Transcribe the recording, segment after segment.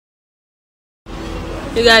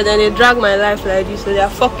You guys, and they drag my life like this, so they are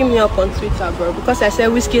fucking me up on Twitter, bro, because I said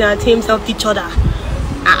Wizkid and Teams helped each other.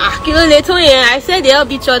 Kilo they told you, I said they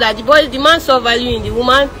helped each other. The man saw value in the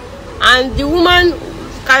woman, and the woman's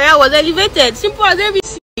career was elevated. Simple as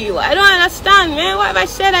ABC. I don't understand, man. Why have I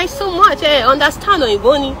said I so much? Hey, understand on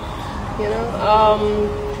Iboni, you know.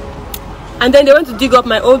 And then they went to dig up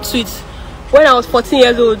my old tweets when I was 14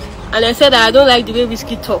 years old, and I said that I don't like the way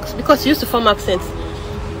Wizkid talks because he used to form accents.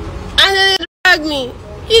 And then they dragged me.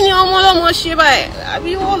 I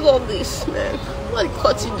mean, all of this, man. What did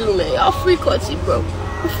Korty do, man? Y'all free Korty, bro.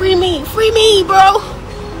 Free me, bro.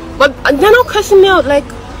 But they're not cursing me out. Like,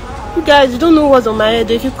 you guys, you don't know what's on my head.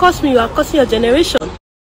 If you curse me, you are cursing your generation.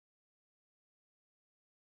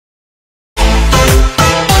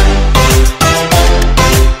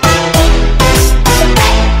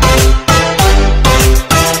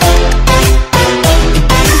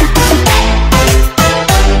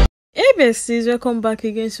 Besties, welcome back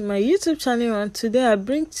again to my YouTube channel, and today I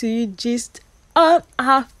bring to you gist on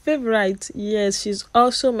her favorite. Yes, she's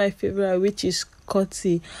also my favorite, which is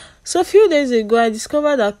Korty. So a few days ago I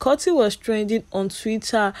discovered that Korty was trending on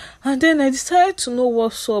Twitter, and then I decided to know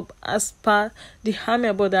what's up. As per the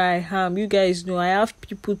hammer that I am, you guys know I have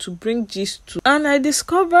people to bring gist to, and I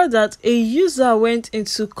discovered that a user went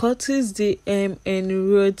into Korty's DM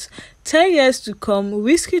and wrote, 10 years to come,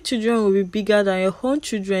 Wizkid children will be bigger than your own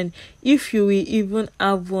children if you will even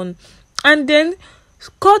have one. And then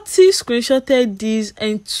Korty screenshotted this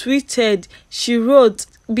and tweeted. She wrote,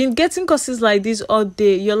 been getting curses like this all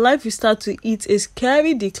day. Your life will start to hit a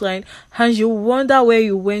scary decline and you wonder where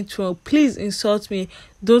you went wrong. Please insult me,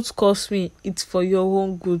 don't curse me, it's for your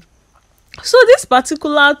own good. So this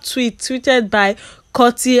particular tweet tweeted by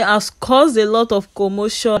Korty has caused a lot of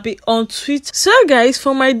commotion on Twitter. So guys,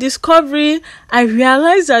 for my discovery, I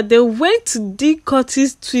realized that they went to dig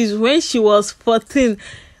Korty's tweets when she was 14.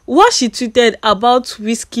 What she tweeted about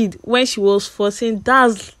Wizkid when she was 14,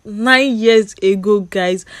 that's 9 years ago,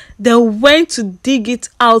 guys. They went to dig it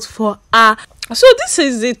out for her. So this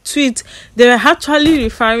is the tweet they were actually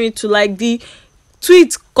referring to, like the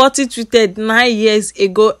tweet Korty tweeted 9 years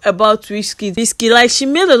ago about Wizkid. Like, she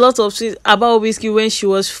made a lot of tweets about Wizkid when she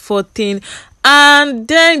was 14. And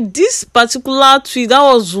then this particular tweet, that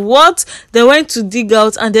was what they went to dig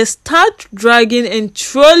out, and they start dragging and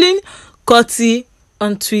trolling Korty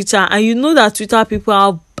on Twitter. And you know that Twitter people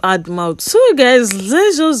are bad mouth. So guys,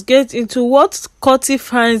 let's just get into what Korty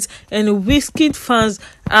fans and Wizkid fans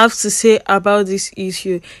have to say about this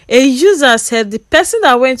issue. A user said the person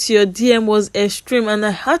that went to your DM was extreme, and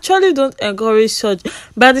I actually don't encourage such,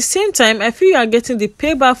 but at the same time I feel you are getting the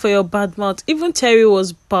payback for your bad mouth. Even Terry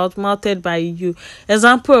was bad mouthed by you.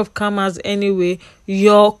 Example of commas anyway.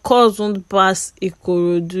 Your cause won't pass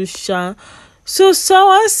Ikorodu. So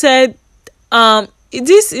someone said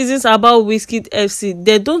this isn't about Wizkid FC.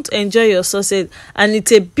 They don't enjoy your success and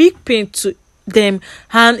it's a big pain to them.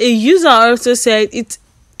 And a user also said it's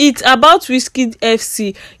about Wizkid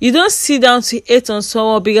FC. You don't sit down to hate on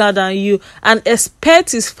someone bigger than you and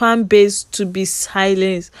expect his fan base to be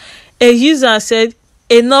silenced. A user said,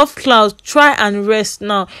 enough cloud, try and rest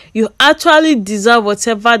now. You actually deserve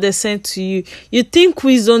whatever they send to you. You think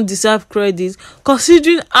Wiz don't deserve credit?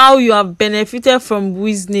 Considering how you have benefited from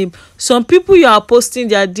Wiz name, some people you are posting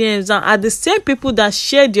their DMs and are the same people that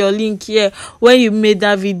shared your link here when you made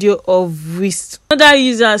that video of Wiz. Another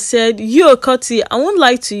user said, yo Korty, I won't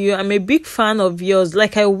lie to you, I'm a big fan of yours.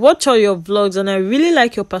 Like, I watch all your vlogs and I really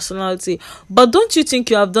like your personality, but don't you think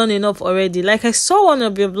you have done enough already? Like, I saw one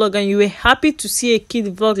of your vlogs and you were happy to see a kid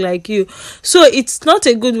vlog like you, so it's not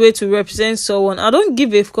a good way to represent someone. I don't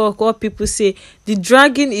give a fuck what people say. The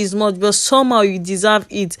dragging is much, but somehow you deserve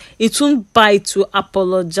it. It won't bite to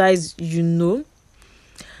apologize, you know.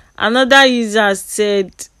 Another user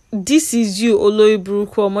said, this is you,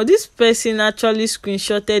 Oloibrukomo. This person actually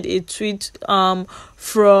screenshotted a tweet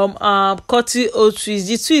from Korty O-Tweets.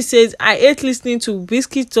 The tweet says, I hate listening to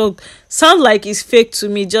Wizkid talk. Sound like it's fake to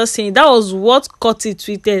me. Just saying. That was what Korty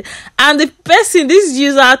tweeted. And the person, this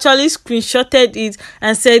user actually screenshotted it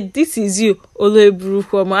and said, this is you,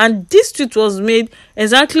 Oloibrukomo. And this tweet was made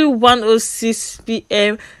exactly 1:06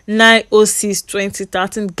 p.m.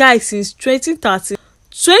 9/06/2013. Guys, since 2013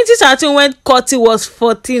 when Korty was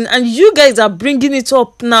 14, and you guys are bringing it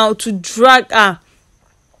up now to drag her.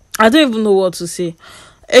 I don't even know what to say.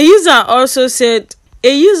 A user also said,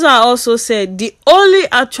 the only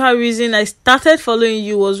actual reason I started following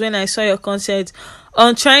you was when I saw your content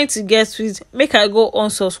on trying to get with, make I go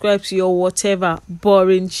unsubscribe to your whatever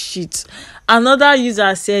boring shit. another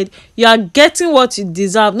user said, "You are getting what you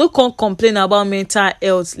deserve. No one complain about mental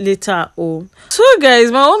health later." Oh, so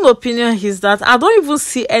guys, my own opinion is that I don't even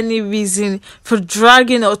see any reason for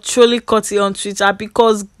dragging or trolling Korty on Twitter,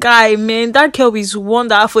 because guy, man, that girl is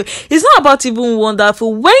wonderful. It's not about even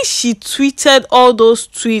wonderful. When she tweeted all those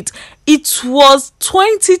tweets, it was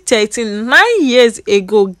 2013, 9 years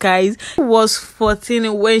ago, guys. She was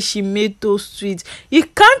 14 when she made those tweets. You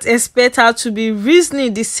can't expect her to be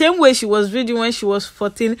reasoning the same way she was reading when she was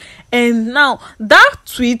 14, and now that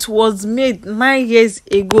tweet was made 9 years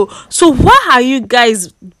ago. So why are you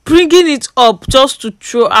guys bringing it up just to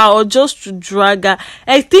throw her or just to drag her?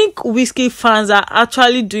 I think Wizkid fans are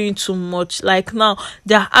actually doing too much. Like, now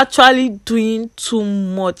they're actually doing too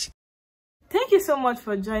much. Thank you so much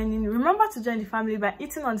for joining. Remember to join the family by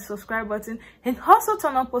hitting on the subscribe button, and also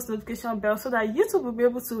turn on post notification bell so that YouTube will be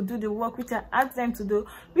able to do the work which I asked them to do,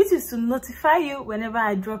 which is to notify you whenever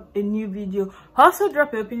I drop a new video. Also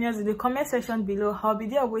drop your opinions in the comment section below. I'll be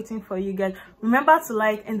there waiting for you guys. Remember to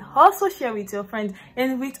like and also share with your friends.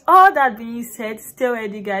 And with all that being said, stay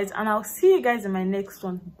ready guys, and I'll see you guys in my next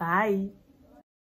one. Bye.